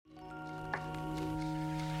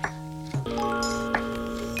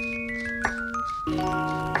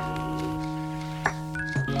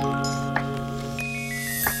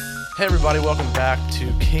Hey everybody, welcome back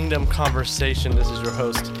to Kingdom Conversation. This is your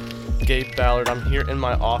host, Gabe Ballard. I'm here in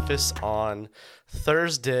my office on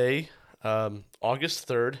Thursday, August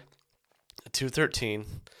 3rd, 2013.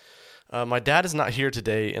 My dad is not here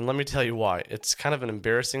today, and let me tell you why. It's kind of an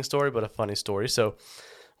embarrassing story, but a funny story. So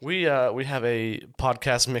we have a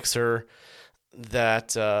podcast mixer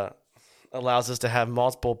that allows us to have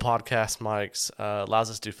multiple podcast mics, allows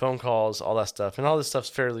us to do phone calls, all that stuff, and all this stuff's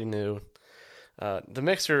fairly new. The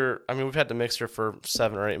mixer, we've had the mixer for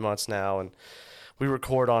 7 or 8 months now, and we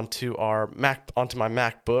record onto my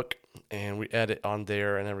MacBook, and we edit on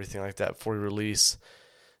there and everything like that before we release.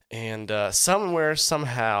 And somewhere,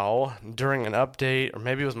 somehow, during an update, or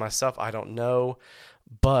maybe it was myself, I don't know,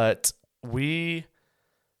 but we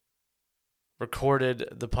recorded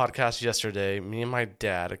the podcast yesterday, me and my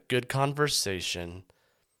dad, a good conversation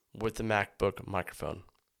with the MacBook microphone.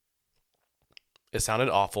 It sounded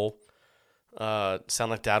awful. Sounded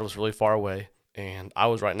like Dad was really far away, and I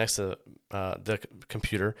was right next to the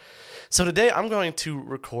computer. So today I'm going to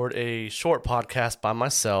record a short podcast by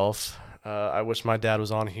myself. I wish my dad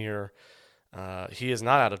was on here. He is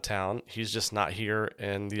not out of town. He's just not here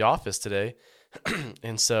in the office today.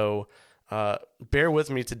 And so bear with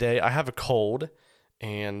me today. I have a cold,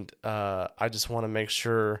 and I just want to make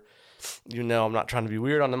sure I'm not trying to be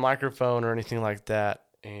weird on the microphone or anything like that.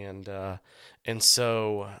 And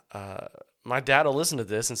so my dad will listen to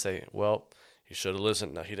this and say, well, you should have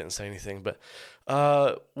listened. No, he didn't say anything. But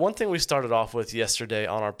one thing we started off with yesterday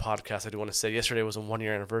on our podcast, I do want to say, yesterday was a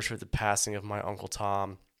 1-year anniversary of the passing of my Uncle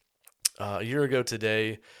Tom. A year ago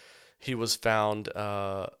today, he was found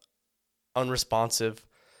unresponsive,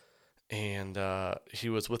 and he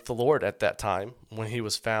was with the Lord at that time when he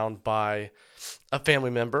was found by a family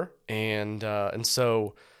member. And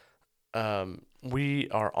so we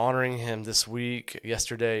are honoring him this week,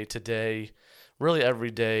 yesterday, today, really every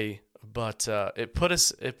day. But it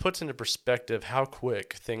puts into perspective how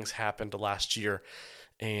quick things happened last year.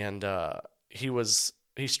 And he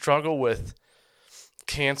struggled with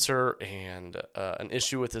cancer and an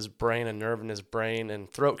issue with his brain, a nerve in his brain, and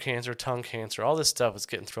throat cancer, tongue cancer. All this stuff was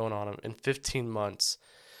getting thrown on him in 15 months.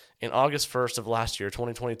 In August 1st of last year,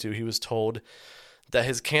 2022, he was told that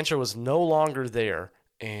his cancer was no longer there.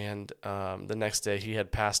 And the next day he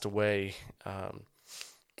had passed away.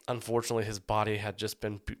 Unfortunately, his body had just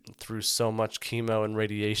been through so much chemo and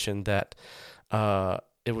radiation that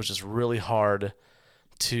it was just really hard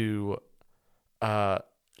to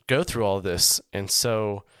go through all this. And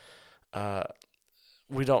so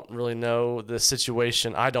we don't really know the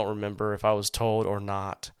situation. I don't remember if I was told or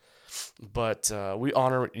not. But we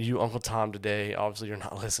honor you, Uncle Tom, today. Obviously, you're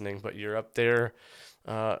not listening, but you're up there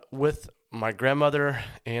with my grandmother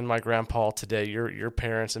and my grandpa today, your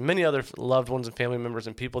parents, and many other loved ones and family members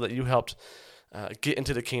and people that you helped get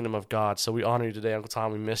into the kingdom of God. So we honor you today, Uncle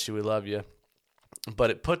Tom. We miss you. We love you.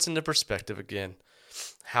 But it puts into perspective again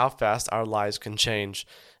how fast our lives can change.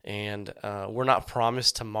 And we're not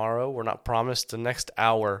promised tomorrow. We're not promised the next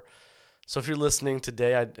hour. So if you're listening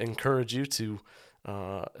today, I'd encourage you to,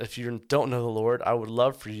 if you don't know the Lord, I would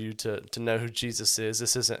love for you to know who Jesus is.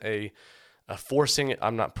 This isn't a forcing it.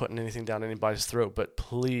 I'm not putting anything down anybody's throat, but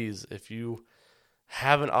please, if you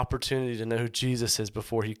have an opportunity to know who Jesus is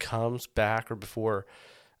before he comes back or before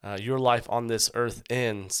your life on this earth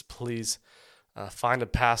ends, please find a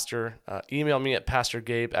pastor. Email me at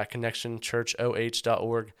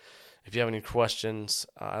pastorgabe@connectionchurchoh.org. If you have any questions,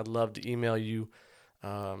 I'd love to email you.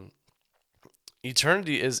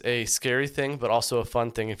 Eternity is a scary thing, but also a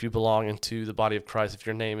fun thing if you belong into the body of Christ, if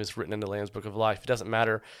your name is written in the Lamb's Book of Life. It doesn't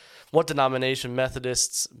matter what denomination,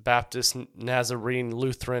 Methodists, Baptist, Nazarene,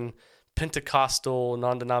 Lutheran, Pentecostal,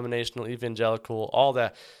 non-denominational, evangelical, all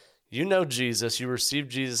that. You know Jesus. You received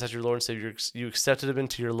Jesus as your Lord and Savior. You accepted him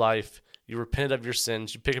into your life. You repented of your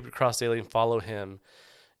sins. You pick up your cross daily and follow him.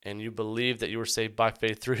 And you believe that you were saved by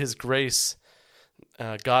faith through his grace,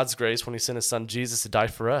 God's grace, when he sent his son Jesus to die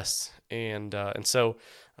for us. And so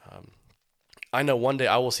I know one day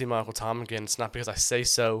I will see my Uncle Tom again. It's not because I say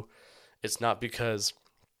so. It's not because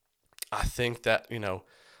I think that,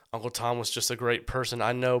 Uncle Tom was just a great person.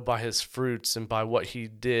 I know by his fruits and by what he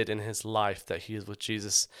did in his life that he is with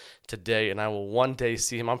Jesus today, and I will one day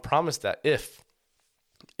see him. I'm promised that if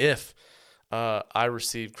I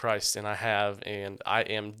receive Christ, and I have, and I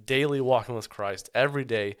am daily walking with Christ every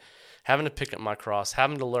day, having to pick up my cross,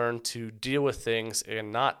 having to learn to deal with things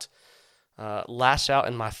and not lash out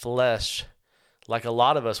in my flesh like a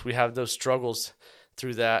lot of us. We have those struggles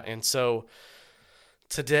through that. And so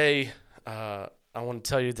today, I want to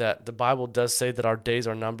tell you that the Bible does say that our days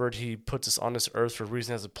are numbered. He puts us on this earth for a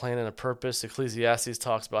reason, has a plan and a purpose. Ecclesiastes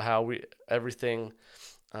talks about how everything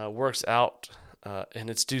works out in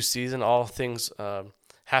its due season. All things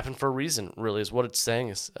happen for a reason, really, is what it's saying.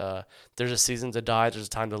 Is there's a season to die, there's a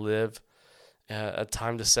time to live, a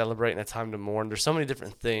time to celebrate, and a time to mourn. There's so many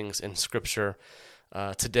different things in Scripture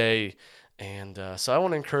today. And so I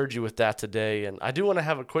want to encourage you with that today. And I do want to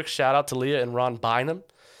have a quick shout out to Leah and Ron Bynum.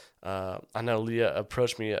 I know Leah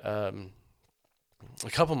approached me a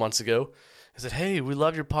couple months ago. He said, "Hey, we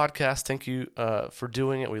love your podcast. Thank you for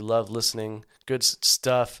doing it. We love listening. Good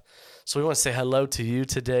stuff." So we want to say hello to you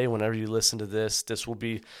today whenever you listen to this. This will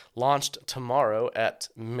be launched tomorrow at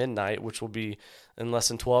midnight, which will be in less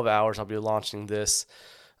than 12 hours. I'll be launching this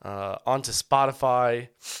onto Spotify,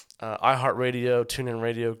 iHeartRadio, TuneIn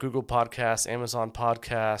Radio, Google Podcasts, Amazon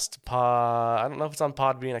Podcast, I don't know if it's on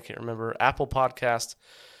Podbean, I can't remember, Apple Podcast,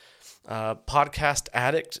 Podcast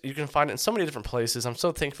Addict. You can find it in so many different places. I'm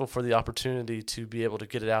so thankful for the opportunity to be able to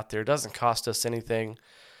get it out there. It doesn't cost us anything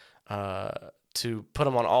to put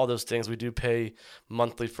them on all those things. We do pay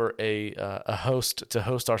monthly for a host to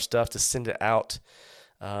host our stuff, to send it out.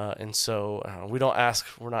 And so we're not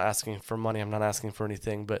asking for money. I'm not asking for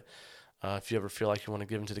anything, but if you ever feel like you want to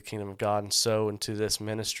give into the kingdom of God and sow into this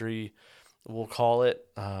ministry, we'll call it.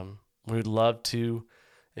 We would love to.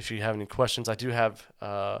 If you have any questions, I do have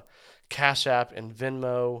Cash App and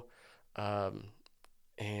Venmo.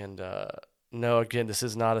 No, again, this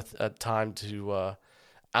is not a time to,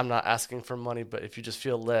 I'm not asking for money, but if you just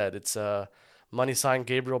feel led, it's #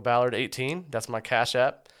 Gabriel Ballard 18. That's my Cash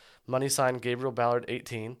App. # Gabriel Ballard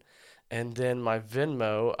 18. And then my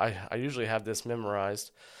Venmo, I usually have this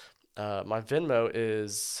memorized. My Venmo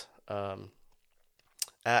is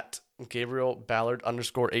at Gabriel Ballard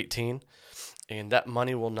 _18. And that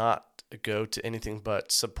money will not go to anything but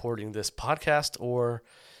supporting this podcast or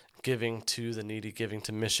giving to the needy, giving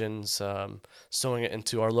to missions, sowing it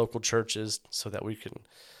into our local churches so that we can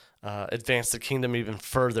advance the kingdom even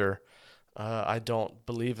further. I don't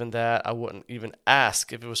believe in that. I wouldn't even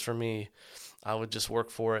ask if it was for me. I would just work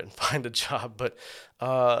for it and find a job. But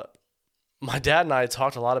my dad and I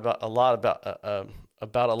talked a lot about a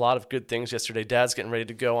lot of good things yesterday. Dad's getting ready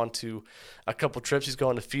to go on to a couple trips. He's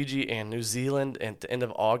going to Fiji and New Zealand at the end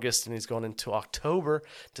of August, and he's going into October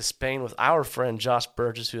to Spain with our friend Josh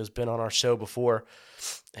Burgess, who has been on our show before,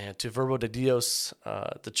 and to Verbo de Dios,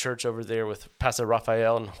 the church over there with Pastor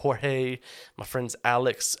Rafael and Jorge, my friends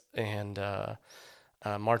Alex and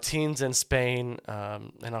Martins in Spain.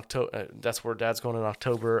 In October, that's where Dad's going in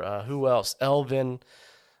October. Who else? Elvin.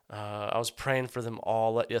 I was praying for them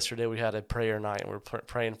all. Yesterday we had a prayer night, and we were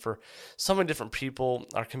praying for so many different people,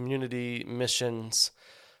 our community, missions,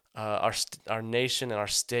 our nation and our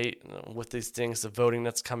state with these things, the voting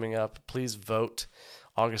that's coming up. Please vote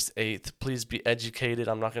August 8th. Please be educated.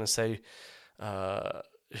 I'm not going to say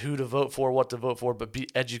who to vote for, what to vote for, but be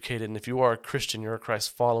educated. And if you are a Christian, you're a Christ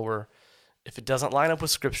follower, if it doesn't line up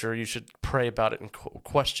with Scripture, you should pray about it and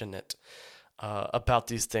question it about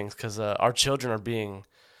these things, because our children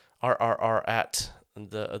are at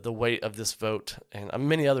the weight of this vote, and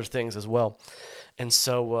many other things as well. And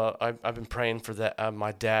so I've been praying for that,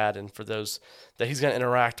 my dad, and for those that he's going to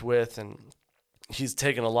interact with. And he's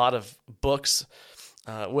taken a lot of books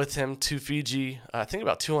with him to Fiji. I think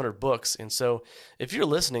about 200 books. And so if you're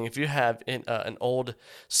listening, if you have an old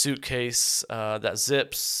suitcase that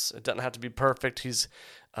zips, it doesn't have to be perfect. He's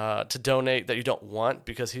to donate that you don't want,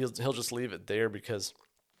 because he'll just leave it there, because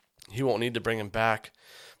he won't need to bring him back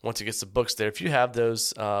once he gets the books there. If you have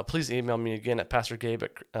those, please email me again at Pastor Gabe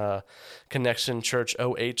at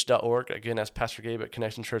connectionchurchoh.org. Again, that's Pastor Gabe at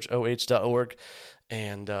connectionchurchoh.org.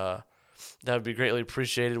 And that would be greatly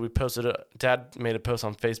appreciated. We posted Dad made a post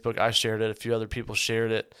on Facebook. I shared it. A few other people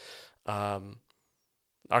shared it.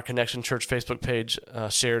 Our Connection Church Facebook page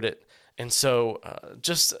shared it. And so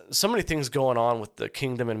just so many things going on with the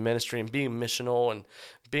kingdom and ministry and being missional and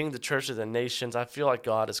being the church of the nations. I feel like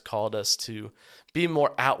God has called us to be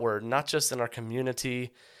more outward, not just in our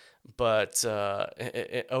community, but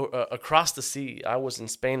across the sea. I was in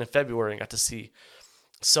Spain in February and got to see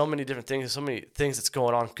so many different things, so many things that's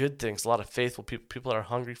going on, good things, a lot of faithful people, people that are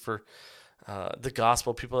hungry for the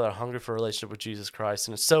gospel, people that are hungry for a relationship with Jesus Christ.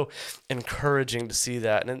 And it's so encouraging to see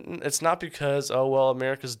that. And it's not because, oh, well,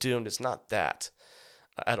 America's doomed. It's not that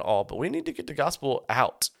at all. But we need to get the gospel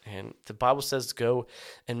out. And the Bible says to go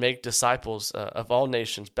and make disciples of all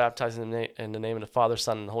nations, baptizing in the name of the Father,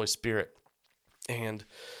 Son, and the Holy Spirit. And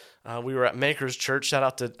we were at Maker's Church. Shout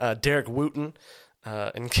out to Derek Wooten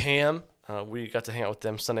and Cam. We got to hang out with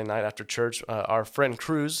them Sunday night after church. Our friend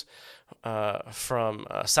Cruz from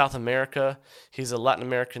South America, he's a Latin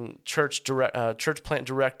American church plant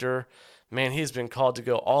director. Man, he's been called to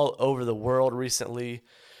go all over the world recently.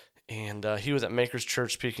 And he was at Maker's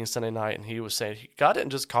Church speaking Sunday night, and he was saying God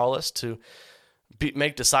didn't just call us to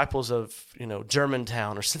make disciples of,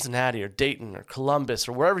 Germantown or Cincinnati or Dayton or Columbus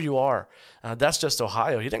or wherever you are. That's just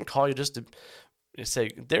Ohio. He didn't call you just to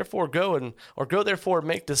say, therefore go therefore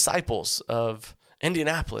make disciples of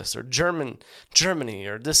Indianapolis or Germany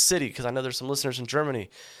or this city, because I know there's some listeners in Germany.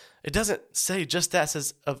 It doesn't say just that. It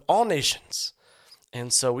says of all nations.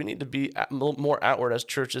 And so we need to be more outward as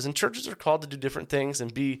churches, and churches are called to do different things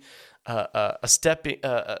and be not a stepping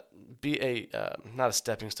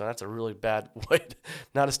stone. That's a really bad way.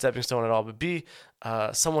 Not a stepping stone at all, but be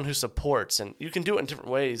someone who supports. And you can do it in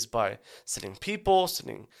different ways by sending people,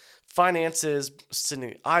 sending finances,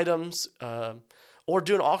 sending items, or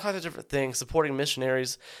doing all kinds of different things, supporting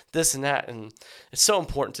missionaries, this and that. And it's so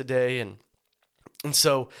important today. And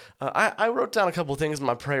so I wrote down a couple of things in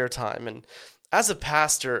my prayer time. And as a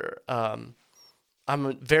pastor, I'm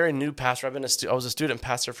a very new pastor. I was a student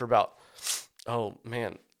pastor for about,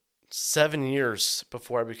 7 years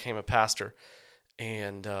before I became a pastor.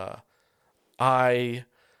 And I,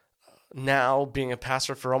 now being a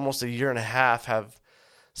pastor for almost a year and a half, have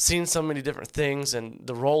seen so many different things, and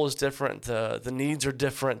the role is different, the needs are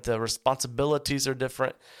different, the responsibilities are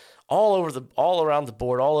different, all around the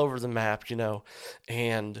board, all over the map,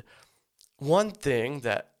 And one thing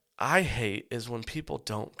that I hate is when people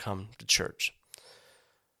don't come to church.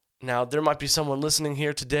 Now, there might be someone listening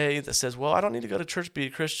here today that says, well, I don't need to go to church to be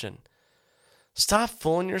a Christian. Stop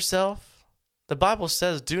fooling yourself. The Bible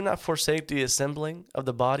says, do not forsake the assembling of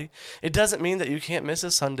the body. It doesn't mean that you can't miss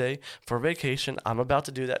a Sunday for vacation. I'm about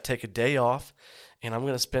to do that, take a day off, and I'm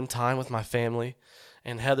going to spend time with my family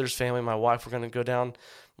and Heather's family, my wife. We're going to go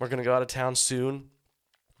out of town soon.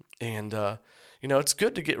 And, it's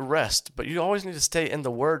good to get rest, but you always need to stay in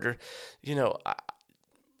the Word. Or,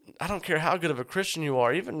 I don't care how good of a Christian you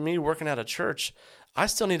are. Even me working at a church, I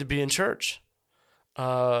still need to be in church.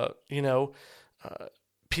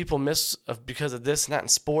 People miss because of this and that in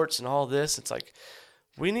sports and all this. It's like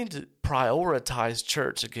we need to prioritize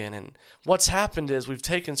church again. And what's happened is we've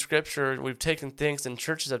taken scripture, we've taken things, and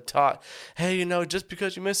churches have taught, hey, just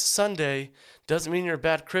because you miss a Sunday doesn't mean you're a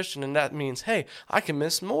bad Christian. And that means, hey, I can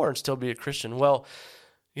miss more and still be a Christian. Well,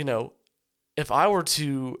 if I were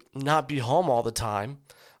to not be home all the time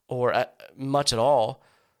or much at all,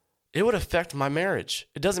 it would affect my marriage.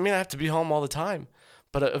 It doesn't mean I have to be home all the time,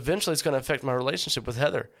 but eventually it's going to affect my relationship with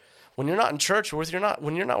Heather. When you're not in church, when you're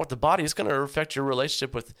not with the body, it's going to affect your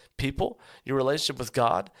relationship with people, your relationship with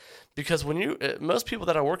God. Because most people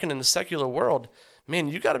that are working in the secular world, man,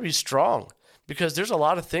 you got to be strong, because there's a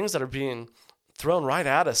lot of things that are being thrown right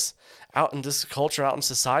at us out in this culture, out in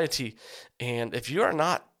society. And if you are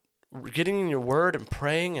not getting in your word and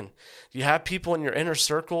praying, and you have people in your inner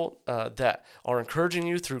circle that are encouraging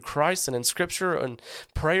you through Christ and in scripture and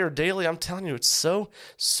prayer daily, I'm telling you, it's so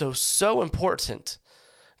so important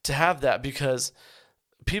to have that. Because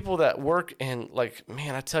people that work in,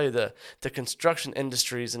 I tell you, the construction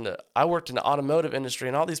industries, and I worked in the automotive industry,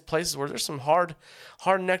 and all these places where there's some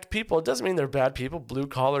hard-necked people. It doesn't mean they're bad people,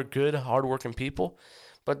 blue-collar, good, hard-working people,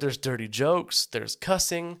 but there's dirty jokes, there's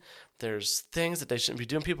cussing, there's things that they shouldn't be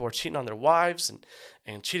doing. People are cheating on their wives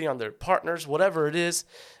and cheating on their partners, whatever it is,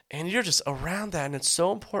 and you're just around that, and it's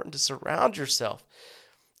so important to surround yourself.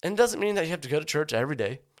 And it doesn't mean that you have to go to church every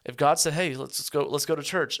day. If God said, hey, let's go to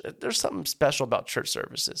church, there's something special about church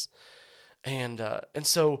services. And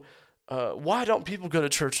so why don't people go to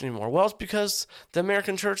church anymore? Well, it's because the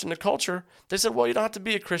American church and the culture, they said, well, you don't have to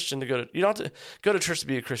be a Christian you don't have to go to church to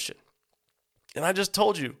be a Christian. And I just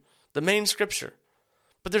told you the main scripture.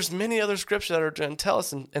 But there's many other scriptures that are going to tell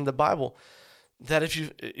us in the Bible that if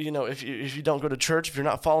you don't go to church, if you're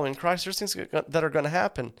not following Christ, there's things that are going to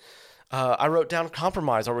happen. I wrote down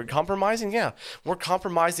compromise. Are we compromising? Yeah. We're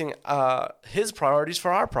compromising his priorities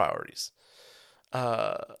for our priorities.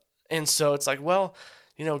 And so it's like, well,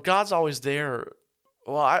 God's always there.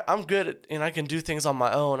 Well, I'm good and I can do things on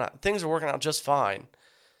my own. Things are working out just fine.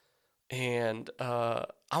 And I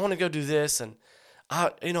want to go do this. And,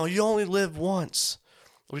 you only live once.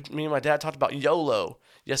 Me and my dad talked about YOLO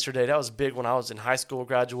yesterday. That was big when I was in high school,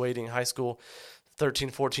 graduating high school 13,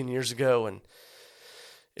 14 years ago. And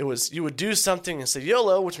it was, you would do something and say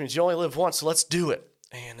YOLO, which means you only live once, so let's do it.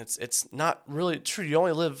 And it's not really true. You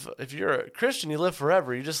only live, if you're a Christian, you live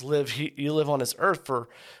forever. You just live on this earth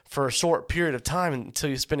for a short period of time until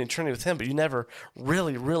you spend eternity with him, but you never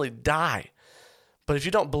really, really die. But if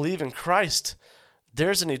you don't believe in Christ,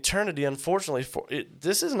 there's an eternity, unfortunately.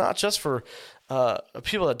 This is not just for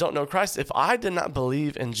people that don't know Christ. If I did not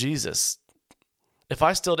believe in Jesus, if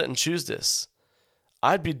I still didn't choose this,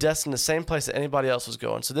 I'd be destined the same place that anybody else was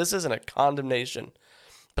going. So this isn't a condemnation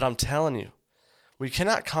But I'm telling you, we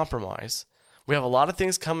cannot compromise. We have a lot of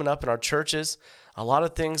things coming up in our churches, a lot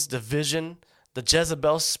of things, division, the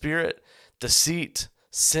Jezebel spirit, deceit,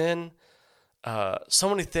 sin, so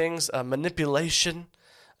many things, manipulation,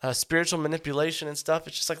 spiritual manipulation and stuff.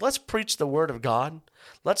 It's just like, let's preach the word of God.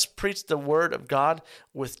 Let's preach the word of God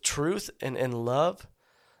with truth and in love.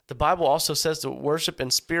 The Bible also says to worship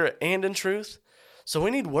in spirit and in truth. So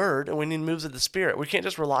we need word and we need moves of the spirit. We can't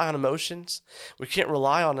just rely on emotions. We can't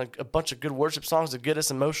rely on a bunch of good worship songs to get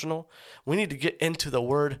us emotional. We need to get into the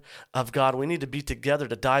word of God. We need to be together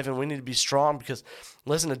to dive in. We need to be strong because,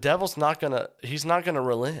 listen, the devil's he's not gonna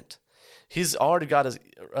relent. He's already got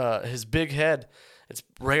his big head. It's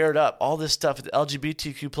reared up. All this stuff, the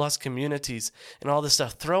LGBTQ plus communities and all this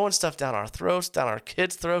stuff, throwing stuff down our throats, down our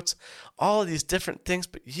kids' throats, all of these different things.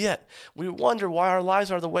 But yet we wonder why our lives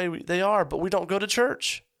are the way they are, but we don't go to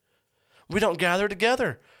church. We don't gather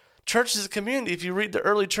together. Church is a community. If you read the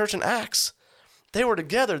early church in Acts, they were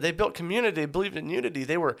together. They built community. They believed in unity.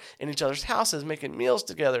 They were in each other's houses, making meals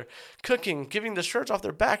together, cooking, giving the shirts off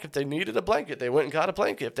their back. If they needed a blanket, they went and got a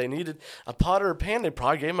blanket. If they needed a pot or a pan, they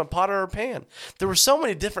probably gave them a pot or a pan. There were so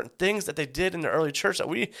many different things that they did in the early church that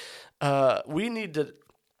we need to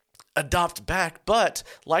adopt back. But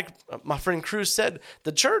like my friend Cruz said,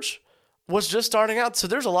 the church was just starting out. So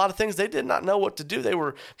there's a lot of things they did not know what to do. They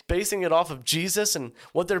were basing it off of Jesus and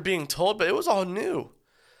what they're being told, but it was all new.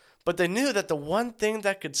 But they knew that the one thing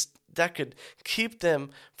that could keep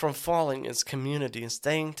them from falling is community and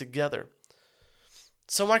staying together.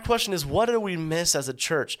 So my question is, what did we miss as a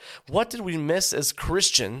church? What did we miss as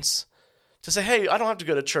Christians to say, hey, I don't have to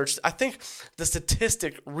go to church? I think the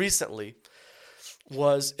statistic recently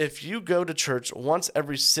was if you go to church once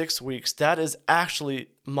every 6 weeks, that is actually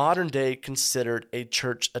modern day considered a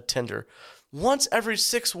church attender. Once every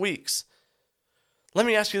 6 weeks. Let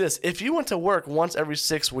me ask you this. If you went to work once every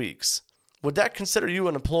 6 weeks, would that consider you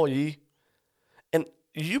an employee? And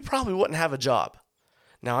you probably wouldn't have a job.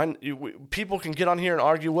 Now, people can get on here and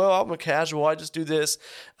argue, well, I'm a casual, I just do this.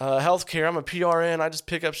 Healthcare, I'm a PRN, I just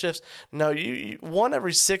pick up shifts. No, you one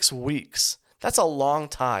every 6 weeks. That's a long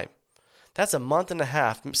time. That's a month and a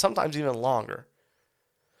half, sometimes even longer.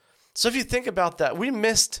 So if you think about that, we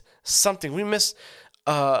missed something. We missed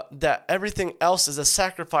that everything else is a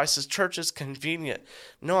sacrifice. As church is convenient.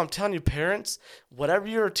 No, I'm telling you, parents, whatever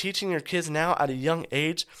you're teaching your kids now at a young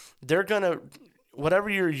age, whatever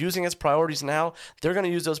you're using as priorities now, they're going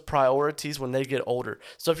to use those priorities when they get older.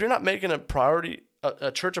 So if you're not making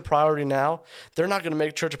a church a priority now, they're not going to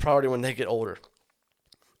make church a priority when they get older.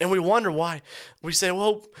 And we wonder why. We say,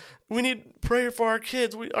 well, we need prayer for our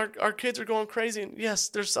kids. Our kids are going crazy. And yes,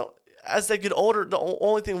 as they get older, the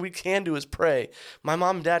only thing we can do is pray. My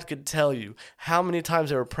mom and dad could tell you how many times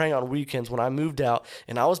they were praying on weekends when I moved out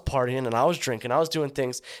and I was partying and I was drinking, I was doing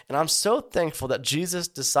things. And I'm so thankful that Jesus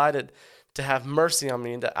decided to have mercy on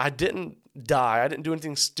me and that I didn't die. I didn't do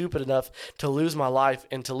anything stupid enough to lose my life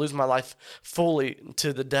and to lose my life fully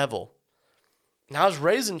to the devil. And I was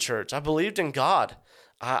raised in church. I believed in God.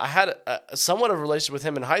 I had somewhat of a relationship with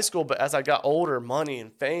him in high school, but as I got older, money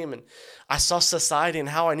and fame, and I saw society and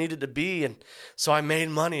how I needed to be, and so I made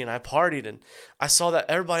money and I partied, and I saw that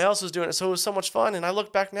everybody else was doing it, so it was so much fun, and I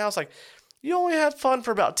look back now, it's like, you only had fun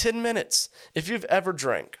for about 10 minutes if you've ever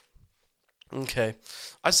drank. Okay,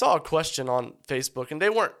 I saw a question on Facebook, and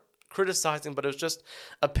they weren't criticizing, but it was just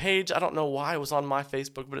a page, I don't know why it was on my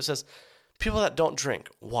Facebook, but it says, people that don't drink,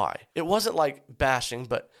 why? It wasn't like bashing,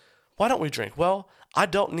 but why don't we drink? Well, I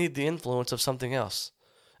don't need the influence of something else.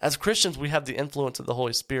 As Christians, we have the influence of the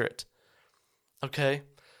Holy Spirit. Okay?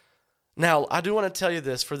 Now, I do want to tell you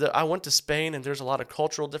this. I went to Spain, and there's a lot of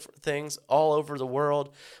cultural different things all over the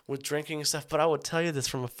world with drinking and stuff, but I would tell you this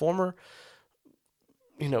from a former,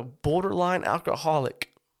 borderline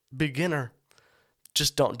alcoholic beginner.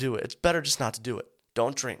 Just don't do it. It's better just not to do it.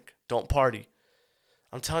 Don't drink. Don't party.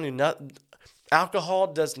 I'm telling you, alcohol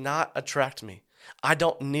does not attract me. I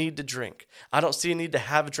don't need to drink. I don't see a need to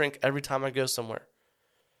have a drink every time I go somewhere.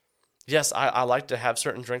 Yes, I like to have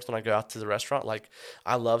certain drinks when I go out to the restaurant. Like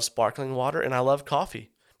I love sparkling water and I love coffee.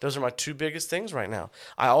 Those are my two biggest things right now.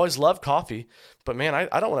 I always love coffee, but man,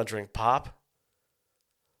 I don't want to drink pop.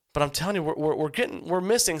 But I'm telling you, we're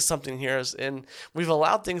missing something here, and we've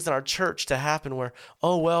allowed things in our church to happen where,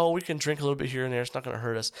 oh well, we can drink a little bit here and there. It's not going to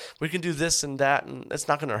hurt us. We can do this and that, and it's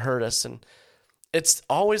not going to hurt us. And it's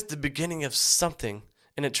always the beginning of something,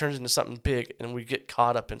 and it turns into something big, and we get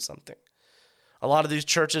caught up in something. A lot of these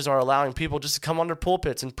churches are allowing people just to come on their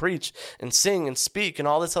pulpits and preach and sing and speak and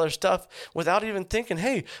all this other stuff without even thinking,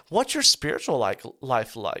 hey, what's your spiritual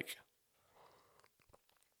life like?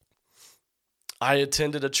 I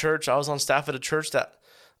attended a church. I was on staff at a church that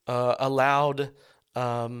allowed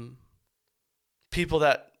people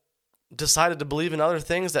that decided to believe in other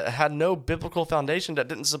things that had no biblical foundation, that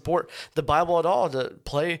didn't support the Bible at all, to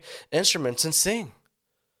play instruments and sing.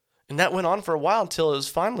 And that went on for a while until it was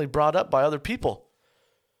finally brought up by other people.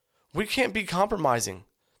 We can't be compromising.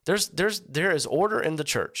 There is order in the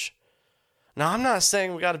church. Now, I'm not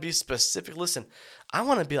saying we got to be specific. Listen, I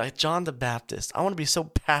want to be like John the Baptist. I want to be so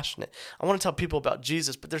passionate. I want to tell people about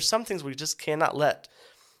Jesus, but there's some things we just cannot let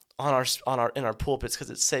in our pulpits because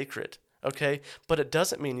it's sacred. Okay, but it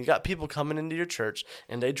doesn't mean you got people coming into your church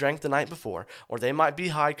and they drank the night before, or they might be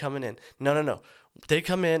high coming in. No. They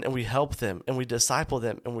come in and we help them and we disciple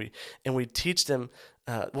them and we teach them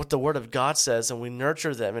what the Word of God says, and we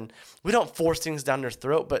nurture them, and we don't force things down their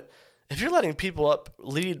throat. But if you're letting people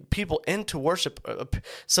lead people into worship,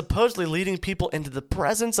 supposedly leading people into the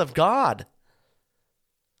presence of God,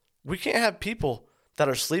 we can't have people that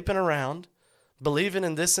are sleeping around, believing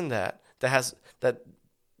in this and that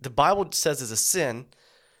the Bible says is a sin,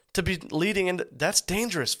 to be leading into. That's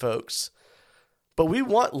dangerous, folks. But we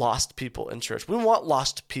want lost people in church. We want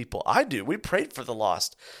lost people. I do. We prayed for the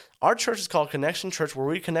lost. Our church is called Connection Church, where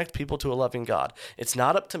we connect people to a loving God. It's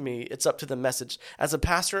not up to me. It's up to the message. As a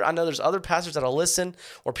pastor, I know there's other pastors that'll listen,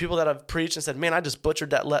 or people that have preached and said, man, I just butchered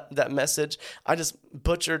that message. I just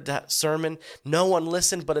butchered that sermon. No one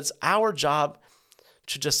listened, but it's our job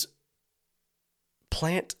to just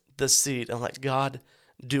plant the seed and let God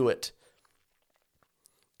do it.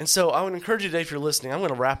 And so I would encourage you today, if you're listening, I'm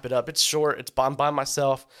going to wrap it up. It's short. I'm by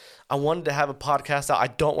myself. I wanted to have a podcast out. I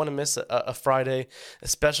don't want to miss a Friday,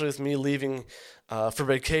 especially with me leaving for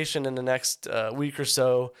vacation in the next week or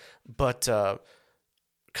so. But go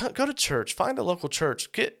to church. Find a local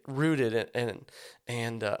church. Get rooted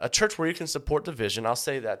and a church where you can support the vision. I'll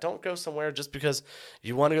say that. Don't go somewhere just because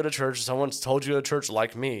you want to go to church. Someone's told you to go to church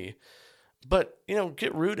like me. But,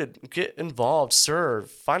 get rooted, get involved, serve.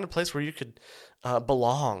 Find a place where you could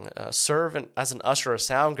belong. Serve as an usher, a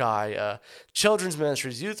sound guy, children's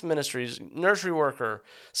ministries, youth ministries, nursery worker,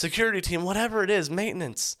 security team, whatever it is,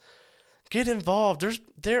 maintenance. Get involved.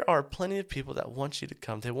 There are plenty of people that want you to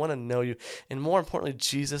come. They want to know you. And more importantly,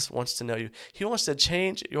 Jesus wants to know you. He wants to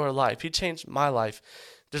change your life. He changed my life.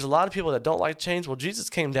 There's a lot of people that don't like change. Well, Jesus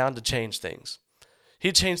came down to change things.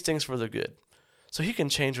 He changed things for the good. So he can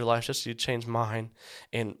change your life just as you change mine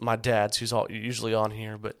and my dad's, who's usually on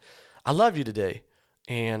here. But I love you today.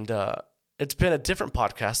 And it's been a different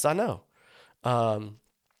podcast, I know.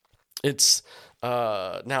 It's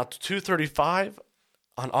now 2:35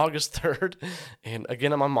 on August 3rd. And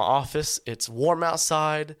again, I'm in my office. It's warm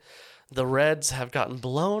outside. The Reds have gotten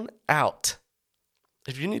blown out.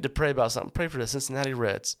 If you need to pray about something, pray for the Cincinnati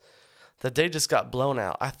Reds. That they just got blown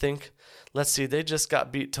out. I think, let's see, they just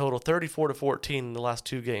got beat total 34-14 in the last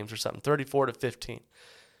two games or something, 34-15.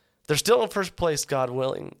 They're still in first place, God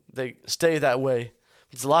willing. They stay that way.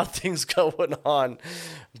 There's a lot of things going on.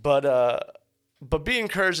 But be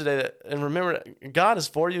encouraged today, and remember, God is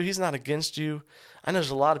for you. He's not against you. I know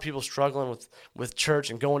there's a lot of people struggling with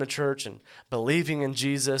church and going to church and believing in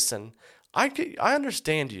Jesus, and I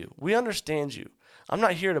understand you. We understand you. I'm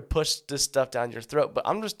not here to push this stuff down your throat, but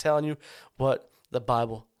I'm just telling you what the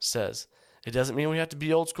Bible says. It doesn't mean we have to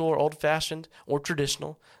be old school or old-fashioned or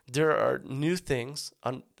traditional. There are new things.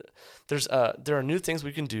 There are new things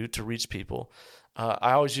we can do to reach people.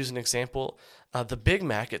 I always use an example. The Big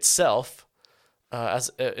Mac itself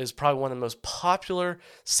is probably one of the most popular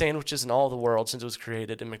sandwiches in all the world since it was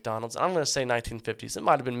created in McDonald's. I'm going to say 1950s. It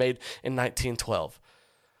might have been made in 1912.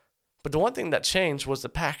 But the one thing that changed was the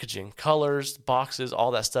packaging, colors, boxes, all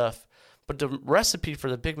that stuff. But the recipe for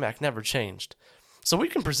the Big Mac never changed. So we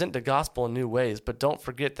can present the gospel in new ways, but don't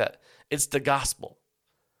forget that it's the gospel.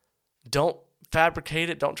 Don't fabricate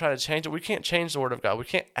it. Don't try to change it. We can't change the Word of God. We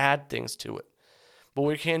can't add things to it. But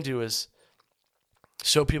what we can do is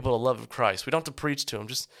show people the love of Christ. We don't have to preach to them.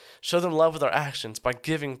 Just show them love with our actions by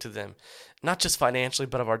giving to them, not just financially,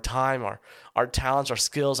 but of our time, our talents, our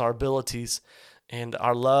skills, our abilities, and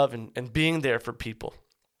our love and being there for people.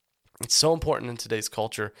 It's so important in today's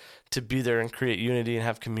culture to be there and create unity and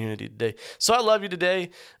have community today. So I love you today.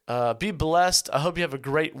 Be blessed. I hope you have a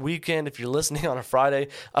great weekend if you're listening on a Friday.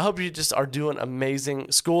 I hope you just are doing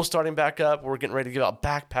amazing. School starting back up. We're getting ready to give out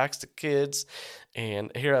backpacks to kids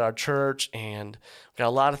and here at our church. And we've got a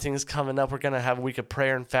lot of things coming up. We're going to have a week of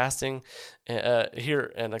prayer and fasting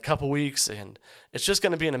here in a couple weeks. And it's just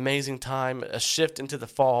going to be an amazing time, a shift into the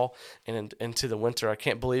fall and into the winter. I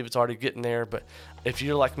can't believe it's already getting there. But if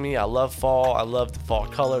you're like me, I love fall. I love the fall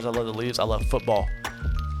colors. I love the leaves. I love football.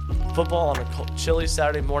 Football on a chilly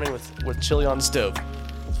Saturday morning with chili on the stove.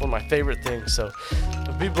 It's one of my favorite things. So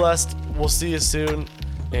be blessed. We'll see you soon.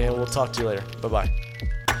 and we'll talk to you later. Bye-bye.